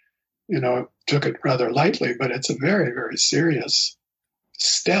and, took it rather lightly, but it's a very, very serious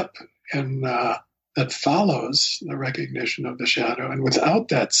step in, that follows the recognition of the shadow. And without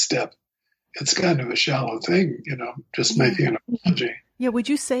that step, it's kind of a shallow thing, just making an apology. Yeah, would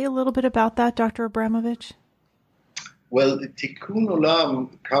you say a little bit about that, Dr. Abramovich? Well, the tikkun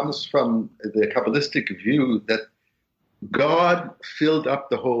olam comes from the Kabbalistic view that God filled up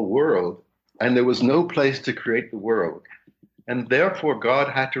the whole world and there was no place to create the world. And therefore, God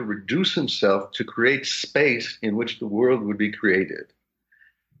had to reduce himself to create space in which the world would be created.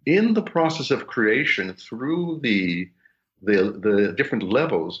 In the process of creation, through the different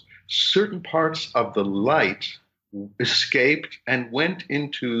levels, certain parts of the light escaped and went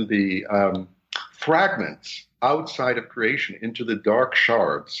into the fragments outside of creation, into the dark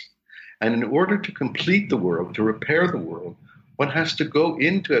shards. And in order to complete the world, to repair the world, one has to go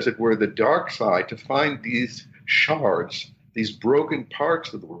into, as it were, the dark side to find these shards, these broken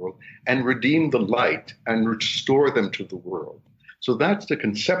parts of the world, and redeem the light and restore them to the world. So that's the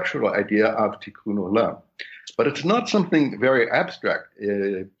conceptual idea of tikkun olam. But it's not something very abstract.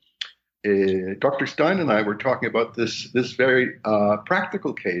 Dr. Stein and I were talking about this very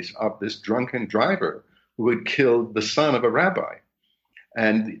practical case of this drunken driver who had killed the son of a rabbi.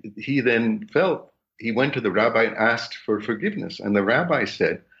 And he then he went to the rabbi and asked for forgiveness. And the rabbi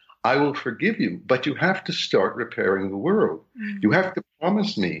said, I will forgive you, but you have to start repairing the world. Mm-hmm. You have to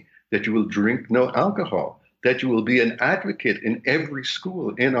promise me that you will drink no alcohol, that you will be an advocate in every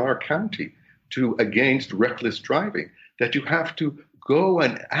school in our county against reckless driving, that you have to go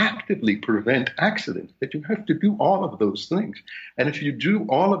and actively prevent accidents, that you have to do all of those things. And if you do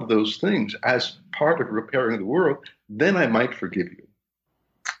all of those things as part of repairing the world, then I might forgive you.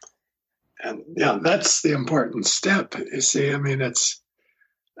 And yeah, that's the important step. You see, it's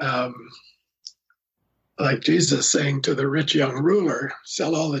like Jesus saying to the rich young ruler,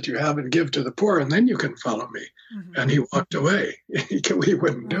 sell all that you have and give to the poor, and then you can follow me. Mm-hmm. And he walked away. He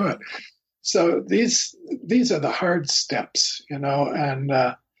wouldn't do it. So these are the hard steps, and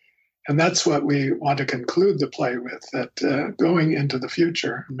that's what we want to conclude the play with, that going into the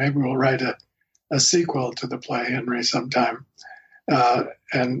future, maybe we'll write a sequel to the play, Henry, sometime,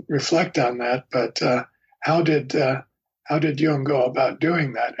 and reflect on that. But how did Jung go about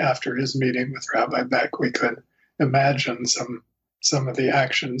doing that after his meeting with Rabbi Beck? We could imagine some of the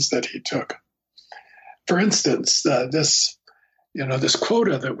actions that he took. For instance, this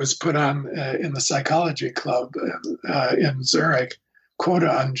quota that was put on in the psychology club in Zurich, quota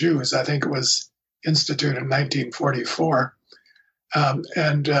on Jews, I think it was instituted in 1944.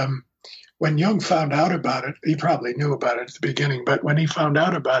 When Jung found out about it, he probably knew about it at the beginning, but when he found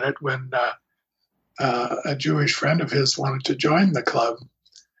out about it, when a Jewish friend of his wanted to join the club,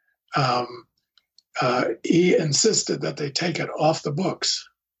 he insisted that they take it off the books,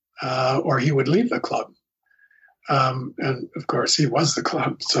 or he would leave the club. And of course, he was the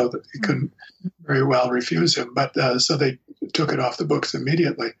club, so that he couldn't very well refuse him. But so they took it off the books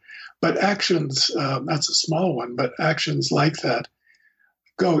immediately. But actions, that's a small one, but actions like that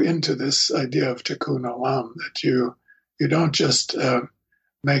go into this idea of tikkun olam, that you don't just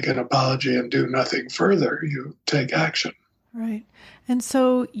make an apology and do nothing further. You take action. Right. And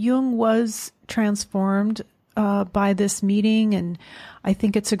so Jung was transformed by this meeting, and I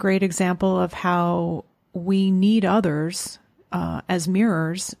think it's a great example of how we need others as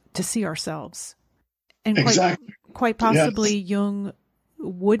mirrors to see ourselves. And quite possibly yes. Jung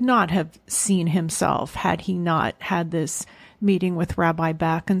would not have seen himself had he not had this meeting with Rabbi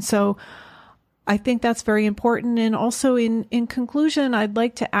Beck. And so I think that's very important. And also in conclusion, I'd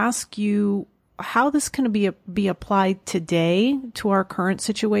like to ask you how this can be applied today to our current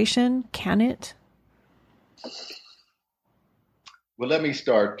situation. Can it? Well, let me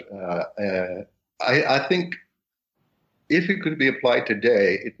start. I think if it could be applied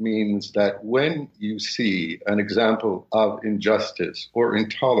today, it means that when you see an example of injustice or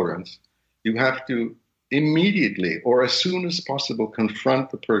intolerance, you have to immediately or as soon as possible confront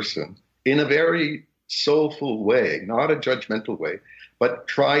the person in a very soulful way, not a judgmental way, but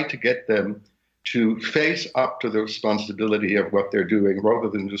try to get them to face up to the responsibility of what they're doing, rather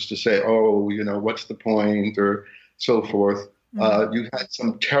than just to say, oh, what's the point, or so forth. Mm-hmm. You've had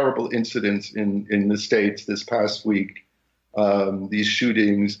some terrible incidents in the States this past week, these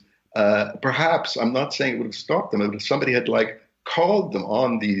shootings. Perhaps, I'm not saying it would have stopped them, but if somebody had called them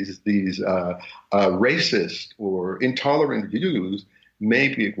on these racist or intolerant views,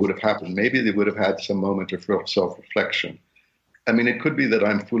 maybe it would have happened. Maybe they would have had some moment of self-reflection. I mean, it could be that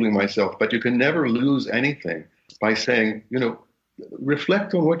I'm fooling myself, but you can never lose anything by saying,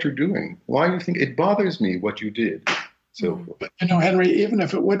 reflect on what you're doing. Why do you think it bothers me what you did? So, but, Henry, even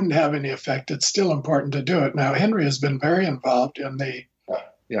if it wouldn't have any effect, it's still important to do it. Now, Henry has been very involved in the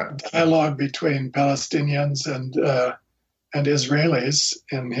dialogue between Palestinians and Israelis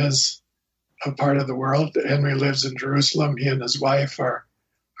in his part of the world. Henry lives in Jerusalem. He and his wife are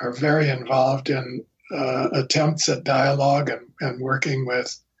very involved in attempts at dialogue and working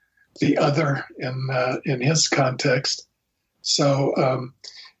with the other in his context. So,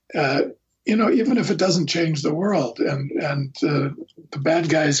 even if it doesn't change the world and the bad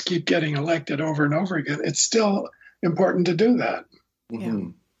guys keep getting elected over and over again, it's still important to do that. Yeah.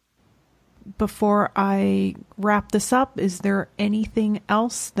 Before I wrap this up, is there anything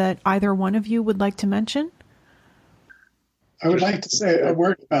else that either one of you would like to mention? I would like to say a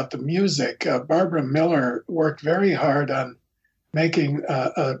word about the music. Barbara Miller worked very hard on making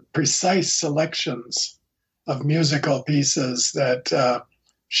precise selections of musical pieces that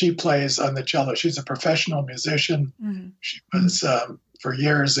she plays on the cello. She's a professional musician. Mm-hmm. She was for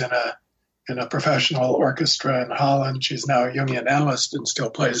years in a professional orchestra in Holland. She's now a Jungian analyst and still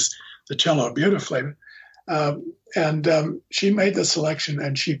plays the cello beautifully. She made the selection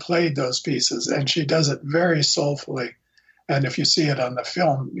and she played those pieces, and she does it very soulfully. And if you see it on the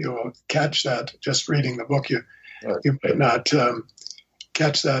film, you will catch that. Just reading the book, you might not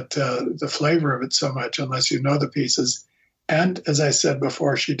catch that the flavor of it so much unless you know the pieces. And as I said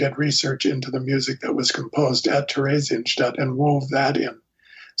before, she did research into the music that was composed at Theresienstadt and wove that in.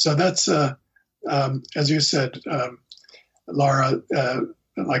 So that's, as you said, Laura,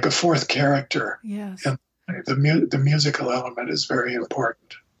 like a fourth character. Yes. And the musical element is very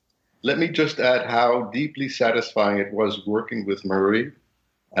important. Let me just add how deeply satisfying it was working with Murray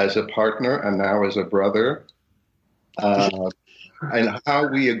as a partner and now as a brother, and how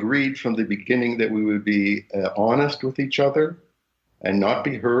we agreed from the beginning that we would be honest with each other and not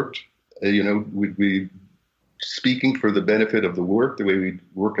be hurt. We'd be speaking for the benefit of the work, the way we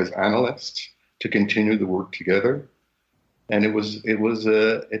work as analysts, to continue the work together. And it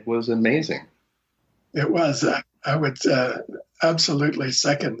was amazing. It was. I would absolutely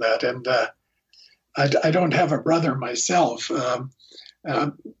second that. And I don't have a brother myself.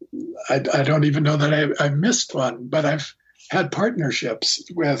 I don't even know that I missed one, but I've had partnerships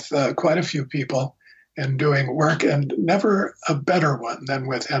with quite a few people in doing work, and never a better one than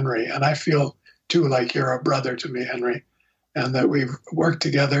with Henry. And I feel, too, like you're a brother to me, Henry, and that we've worked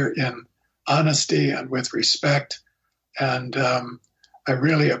together in honesty and with respect. And I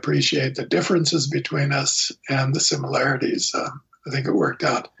really appreciate the differences between us and the similarities. I think it worked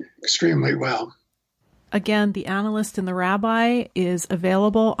out extremely well. Again, The Analyst and the Rabbi is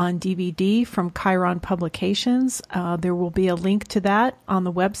available on DVD from Chiron Publications. There will be a link to that on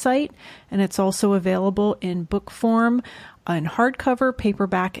the website, and it's also available in book form, in hardcover,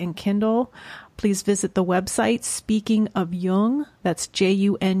 paperback, and Kindle. Please visit the website Speaking of Jung, that's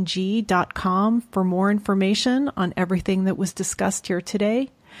JUNG.com, for more information on everything that was discussed here today.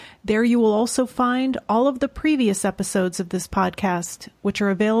 There you will also find all of the previous episodes of this podcast, which are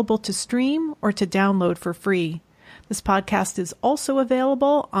available to stream or to download for free. This podcast is also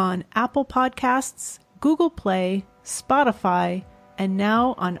available on Apple Podcasts, Google Play, Spotify, and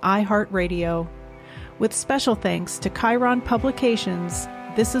now on iHeartRadio. With special thanks to Chiron Publications,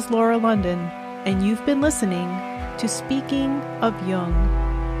 this is Laura London, and you've been listening to Speaking of Jung.